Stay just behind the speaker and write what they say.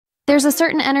There's a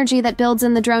certain energy that builds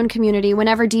in the drone community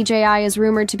whenever DJI is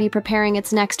rumored to be preparing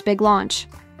its next big launch.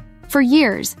 For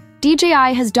years,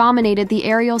 DJI has dominated the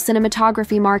aerial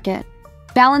cinematography market,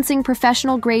 balancing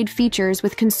professional-grade features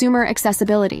with consumer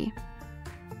accessibility.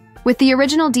 With the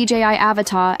original DJI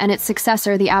Avata and its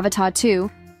successor, the Avata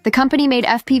 2, the company made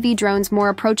FPV drones more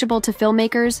approachable to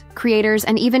filmmakers, creators,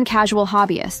 and even casual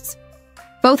hobbyists.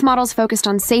 Both models focused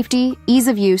on safety, ease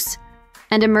of use,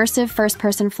 and immersive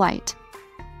first-person flight.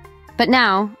 But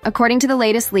now, according to the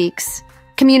latest leaks,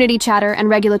 community chatter, and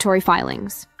regulatory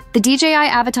filings, the DJI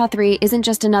Avata 3 isn't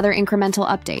just another incremental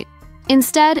update.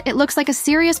 Instead, it looks like a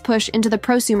serious push into the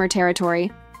prosumer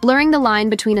territory, blurring the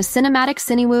line between a cinematic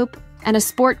Cinewhoop and a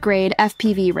sport-grade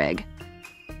FPV rig.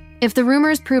 If the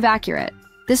rumors prove accurate,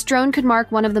 this drone could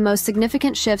mark one of the most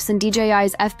significant shifts in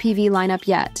DJI's FPV lineup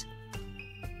yet.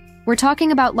 We're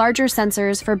talking about larger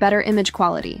sensors for better image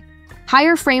quality,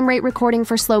 higher frame rate recording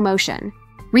for slow motion,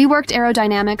 reworked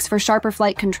aerodynamics for sharper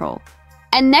flight control,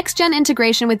 and next-gen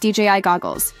integration with DJI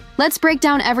goggles. Let's break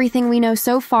down everything we know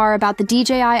so far about the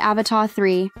DJI Avata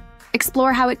 3,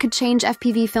 explore how it could change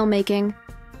FPV filmmaking,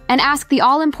 and ask the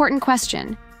all-important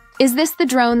question, is this the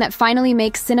drone that finally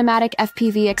makes cinematic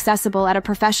FPV accessible at a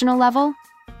professional level?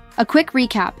 A quick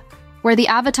recap, where the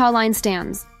Avata line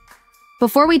stands.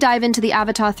 Before we dive into the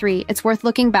Avata 3, it's worth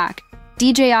looking back.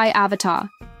 DJI Avata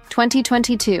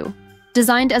 2022,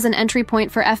 designed as an entry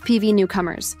point for FPV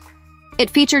newcomers. It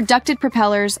featured ducted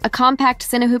propellers, a compact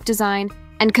Cinewhoop design,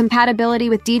 and compatibility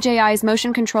with DJI's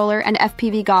motion controller and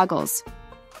FPV goggles.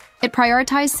 It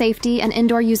prioritized safety and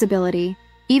indoor usability,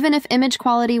 even if image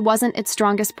quality wasn't its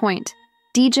strongest point.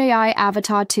 DJI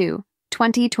Avata 2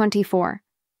 2024.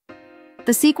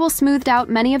 The sequel smoothed out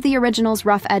many of the original's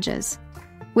rough edges.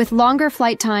 With longer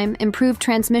flight time, improved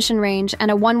transmission range,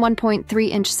 and a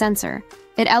 1.3-inch sensor,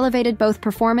 it elevated both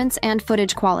performance and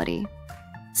footage quality.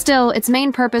 Still, its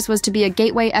main purpose was to be a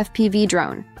gateway FPV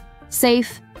drone,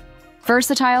 safe,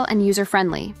 versatile, and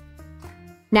user-friendly.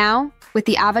 Now, with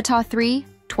the Avata 3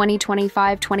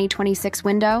 2025-2026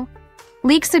 window,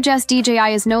 leaks suggest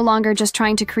DJI is no longer just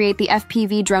trying to create the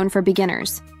FPV drone for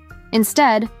beginners.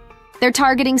 Instead, they're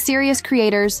targeting serious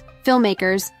creators,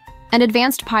 filmmakers, and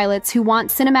advanced pilots who want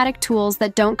cinematic tools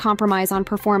that don't compromise on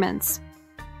performance.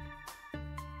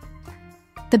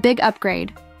 The big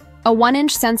upgrade. A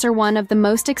 1-inch sensor. One of the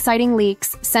most exciting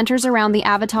leaks centers around the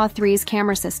Avata 3's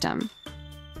camera system.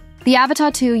 The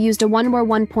Avata 2 used a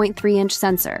 1.3-inch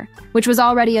sensor, which was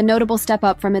already a notable step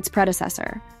up from its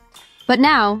predecessor. But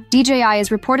now, DJI is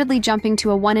reportedly jumping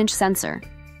to a 1-inch sensor.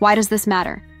 Why does this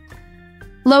matter?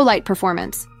 Low light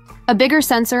performance. A bigger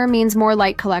sensor means more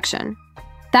light collection.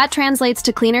 That translates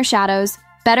to cleaner shadows,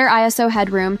 better ISO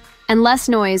headroom, and less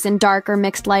noise in dark or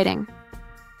mixed lighting.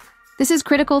 This is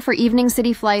critical for evening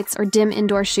city flights or dim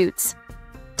indoor shoots.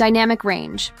 Dynamic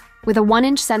range. With a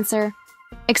 1-inch sensor,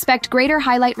 expect greater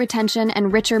highlight retention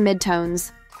and richer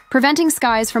midtones, preventing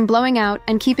skies from blowing out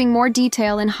and keeping more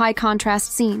detail in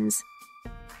high-contrast scenes.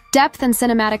 Depth and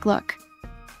cinematic look.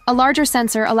 A larger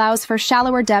sensor allows for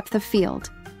shallower depth of field.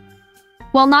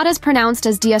 While not as pronounced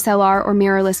as DSLR or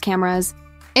mirrorless cameras,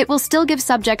 it will still give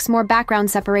subjects more background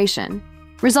separation,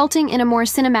 resulting in a more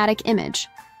cinematic image.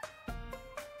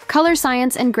 Color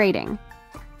science and grading.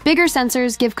 Bigger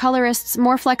sensors give colorists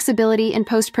more flexibility in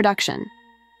post-production.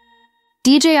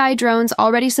 DJI drones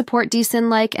already support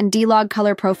DCIN-like and D-Log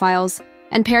color profiles,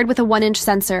 and paired with a 1-inch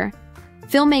sensor,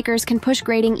 filmmakers can push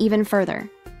grading even further.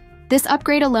 This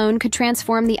upgrade alone could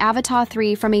transform the Avata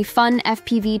 3 from a fun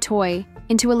FPV toy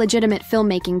into a legitimate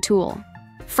filmmaking tool.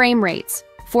 Frame rates.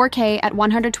 4K at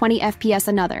 120 FPS.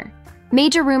 Another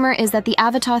major rumor is that the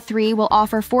Avata 3 will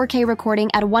offer 4K recording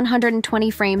at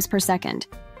 120 frames per second.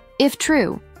 If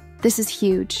true, this is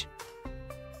huge.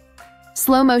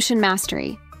 Slow motion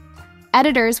mastery.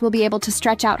 Editors will be able to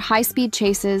stretch out high-speed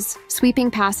chases,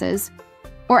 sweeping passes,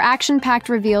 or action-packed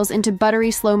reveals into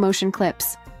buttery slow-motion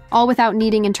clips, all without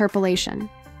needing interpolation.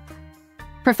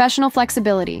 Professional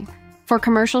flexibility. For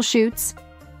commercial shoots,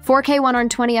 4K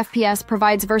 120 FPS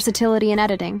provides versatility in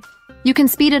editing. You can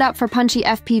speed it up for punchy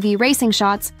FPV racing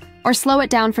shots or slow it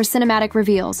down for cinematic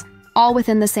reveals, all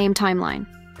within the same timeline.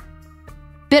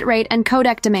 Bitrate and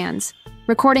codec demands.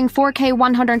 Recording 4K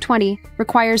 120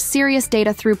 requires serious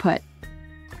data throughput.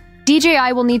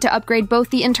 DJI will need to upgrade both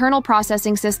the internal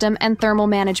processing system and thermal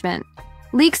management.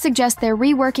 Leaks suggest they're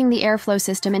reworking the airflow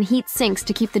system and heat sinks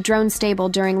to keep the drone stable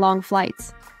during long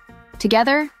flights.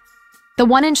 Together, the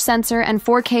 1-inch sensor and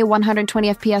 4K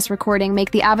 120 FPS recording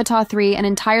make the Avata 3 an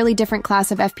entirely different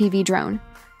class of FPV drone.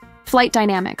 Flight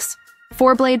dynamics.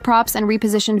 4-blade props and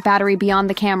repositioned battery beyond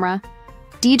the camera.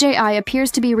 DJI appears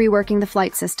to be reworking the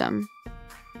flight system.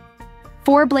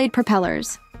 4-blade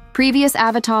propellers. Previous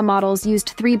Avata models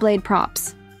used 3-blade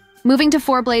props. Moving to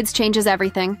 4 blades changes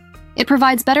everything. It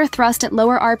provides better thrust at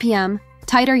lower RPM,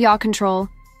 tighter yaw control,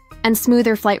 and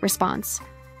smoother flight response.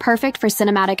 Perfect for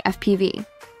cinematic FPV.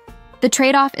 The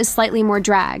trade-off is slightly more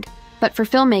drag, but for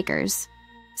filmmakers,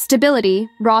 stability,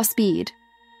 raw speed.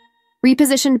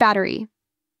 Repositioned battery.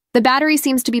 The battery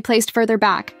seems to be placed further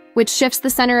back, which shifts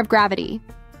the center of gravity.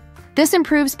 This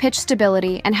improves pitch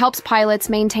stability and helps pilots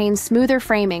maintain smoother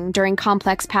framing during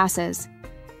complex passes.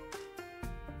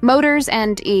 Motors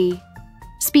and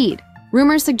speed.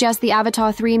 Rumors suggest the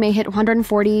Avata 3 may hit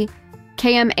 140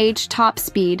 km/h top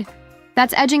speed.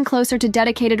 That's edging closer to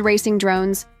dedicated racing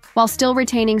drones, while still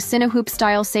retaining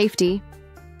Cinewhoop-style safety.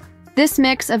 This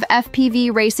mix of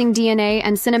FPV racing DNA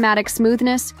and cinematic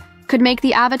smoothness could make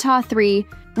the Avata 3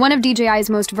 one of DJI's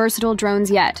most versatile drones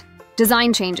yet.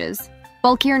 Design changes.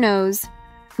 Bulkier nose.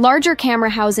 Larger camera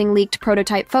housing. Leaked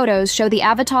prototype photos show the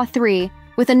Avata 3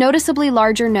 with a noticeably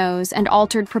larger nose and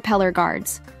altered propeller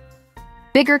guards.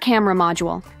 Bigger camera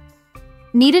module.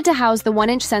 Needed to house the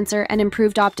 1-inch sensor and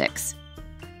improved optics.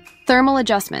 Thermal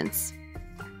adjustments.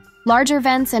 Larger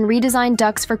vents and redesigned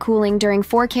ducts for cooling during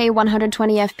 4K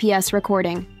 120 FPS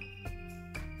recording.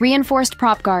 Reinforced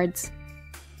prop guards.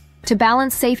 To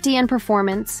balance safety and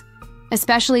performance,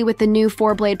 especially with the new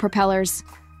 4-blade propellers.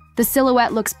 The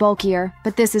silhouette looks bulkier,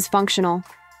 but this is functional.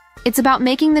 It's about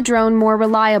making the drone more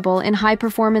reliable in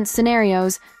high-performance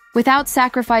scenarios without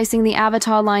sacrificing the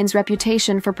Avata line's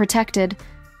reputation for protected,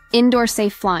 indoor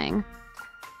safe flying.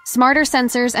 Smarter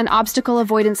sensors and obstacle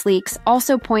avoidance leaks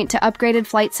also point to upgraded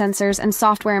flight sensors and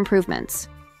software improvements.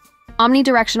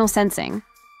 Omnidirectional sensing.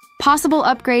 Possible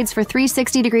upgrades for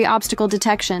 360-degree obstacle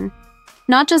detection,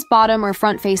 not just bottom or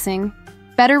front-facing.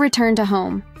 Better return to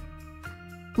home.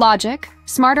 Logic.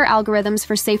 Smarter algorithms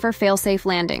for safer fail-safe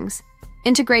landings.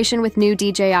 Integration with new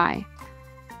DJI.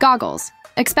 Goggles.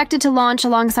 Expected to launch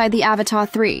alongside the Avata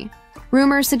 3.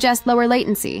 Rumors suggest lower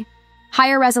latency,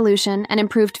 higher resolution, and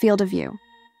improved field of view.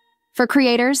 For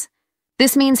creators,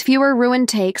 this means fewer ruined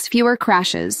takes, fewer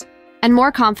crashes, and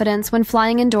more confidence when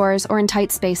flying indoors or in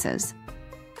tight spaces.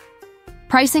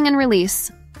 Pricing and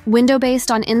release. Window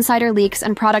based on insider leaks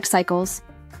and product cycles.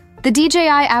 The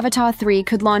DJI Avata 3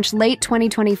 could launch late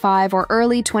 2025 or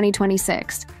early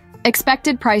 2026.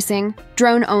 Expected pricing,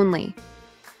 drone only.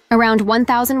 Around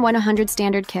 1,100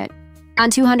 standard kit.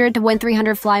 And 200 to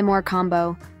 1,300 fly more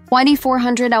combo.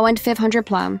 400 to 500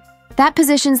 plum. That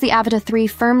positions the Avata 3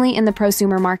 firmly in the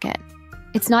prosumer market.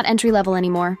 It's not entry-level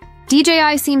anymore.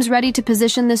 DJI seems ready to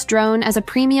position this drone as a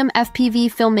premium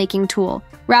FPV filmmaking tool,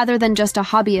 rather than just a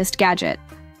hobbyist gadget.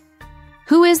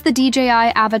 Who is the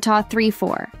DJI Avata 3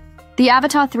 for? The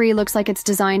Avata 3 looks like it's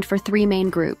designed for 3 main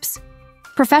groups.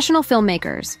 Professional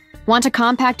filmmakers. Want a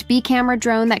compact B-camera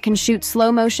drone that can shoot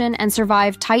slow motion and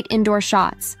survive tight indoor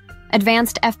shots.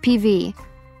 Advanced FPV.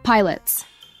 Pilots.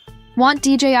 Want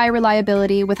DJI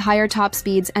reliability with higher top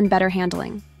speeds and better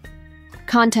handling.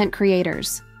 Content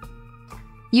creators.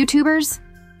 YouTubers.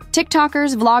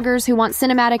 TikTokers, vloggers who want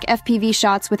cinematic FPV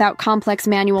shots without complex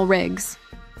manual rigs.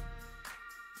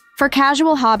 For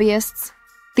casual hobbyists,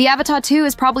 the Avata 2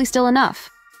 is probably still enough.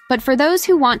 But for those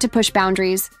who want to push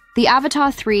boundaries, the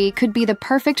Avata 3 could be the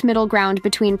perfect middle ground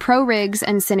between pro rigs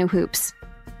and Cinewhoops.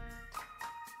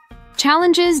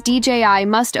 Challenges DJI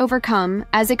must overcome.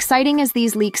 As exciting as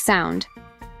these leaks sound,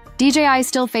 DJI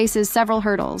still faces several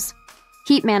hurdles.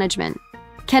 Heat management.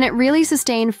 Can it really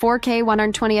sustain 4K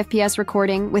 120 FPS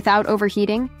recording without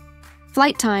overheating?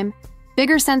 Flight time.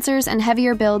 Bigger sensors and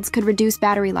heavier builds could reduce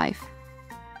battery life.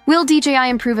 Will DJI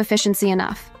improve efficiency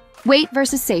enough? Weight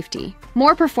versus safety.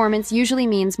 More performance usually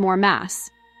means more mass.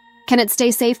 Can it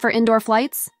stay safe for indoor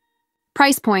flights?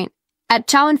 Price point. At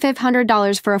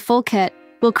 $500 for a full kit,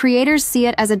 will creators see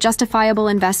it as a justifiable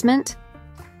investment?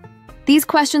 These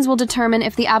questions will determine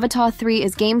if the Avata 3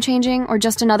 is game-changing or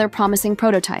just another promising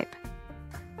prototype.